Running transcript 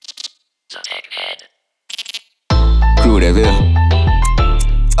Crude E Vil.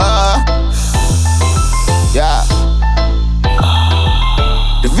 Yeah.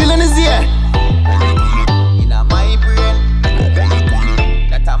 The villain is here. In my brain,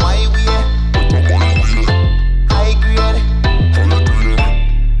 that a my way. High grade.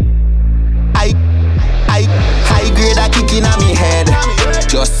 High grade a kick inna me head.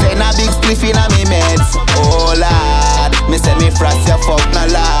 Just send a big spliff inna me meds. Oh lord, me say me frost ya fuck na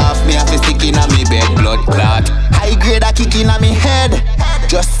laugh. Me have to stick inna me bed, blood clot. High grade a kick inna me head.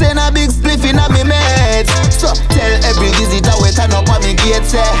 Just send a big spliff inna me meds. So tell every visitor we turn up on me gate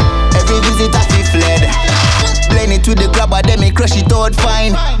say every visitor fi fled. Blend it with the grabber, then me crush it out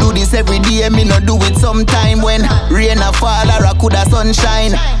fine. Do this every day, me no do it sometime. When rain a fall or a coulda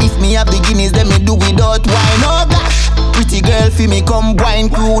sunshine. If me have the Guinness, then me do without wine. Oh gosh, pretty girl fi me come wine.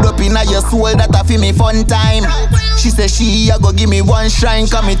 Crude up inna your soul, that a fi me fun time. She say she a go give me one shrine.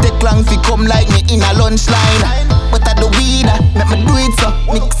 Cause me take long fi come like me in a lunch line. But I the weed, make me do it so.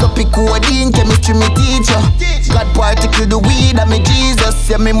 Mix up the codeine, chemistry me teacher. God particle the weed, I'm me Jesus.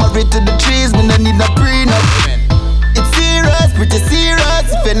 Yeah, me married to the trees, me no need no prenup. It's serious, pretty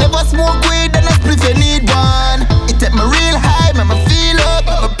serious. If you never smoke weed, then I split you need one. It take me real high, make me feel up,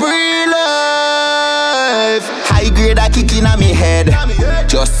 make me pre-life. High grade a kick inna me head.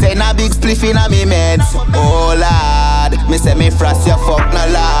 Just send a big spliff inna me meds. Oh lord, me say me frost ya fuck na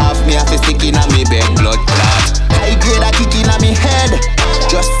laugh. Me have to stick inna me bed, blood clot. High grade a kick inna me head.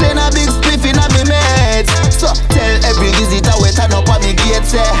 Just send a big spliff inna me meds. So tell every visitor we turn up on me gate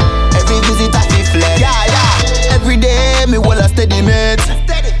say every visitor fi fled. Yeah. Every day me hold a steady mate.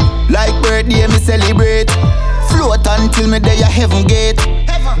 Like birthday me celebrate. Float until me there heaven gate.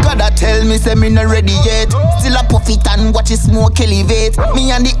 God a tell me say me not ready yet. Still a puff it and watch it smoke elevate.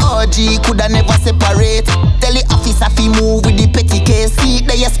 Me and the OG coulda never separate. Tell the officer fi move with the petty case. See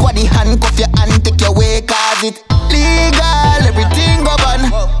there squad the handcuff your hand take your way. Cause it legal, everything govern.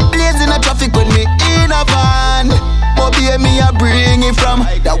 Blazing a traffic when me in a van. But be me a bring it from.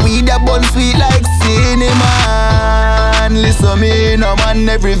 That weed a bun sweet like cinnamon. Listen me no man,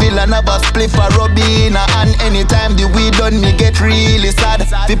 every villain have a spliff a rubina. And anytime the weed done me get really sad.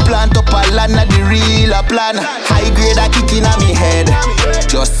 We plant up a land a the real a plan. High grade a kick inna me head.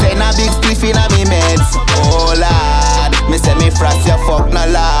 Just send a big spliff inna me meds. Oh lord, me say me frost ya fuck na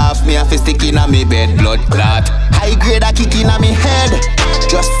laugh. Me have to stick inna me bed, blood clot. High grade a kick inna me head.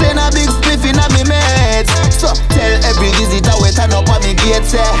 Just send a big spliff inna me meds. So tell every visitor we turn up on me gate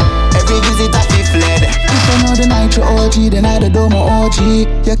say every visitor fi fled. If you know the Nitro OG, then I the Domo OG.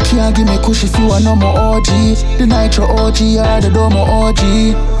 You can't give me kush if you are no more OG. The Nitro OG are the Domo OG.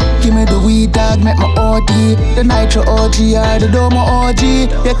 Give me the weed dog, make my OD. The Nitro OG are the Domo OG.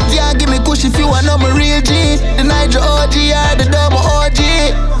 You can't give me kush if you are no more real G. The Nitro OG are the Domo OG.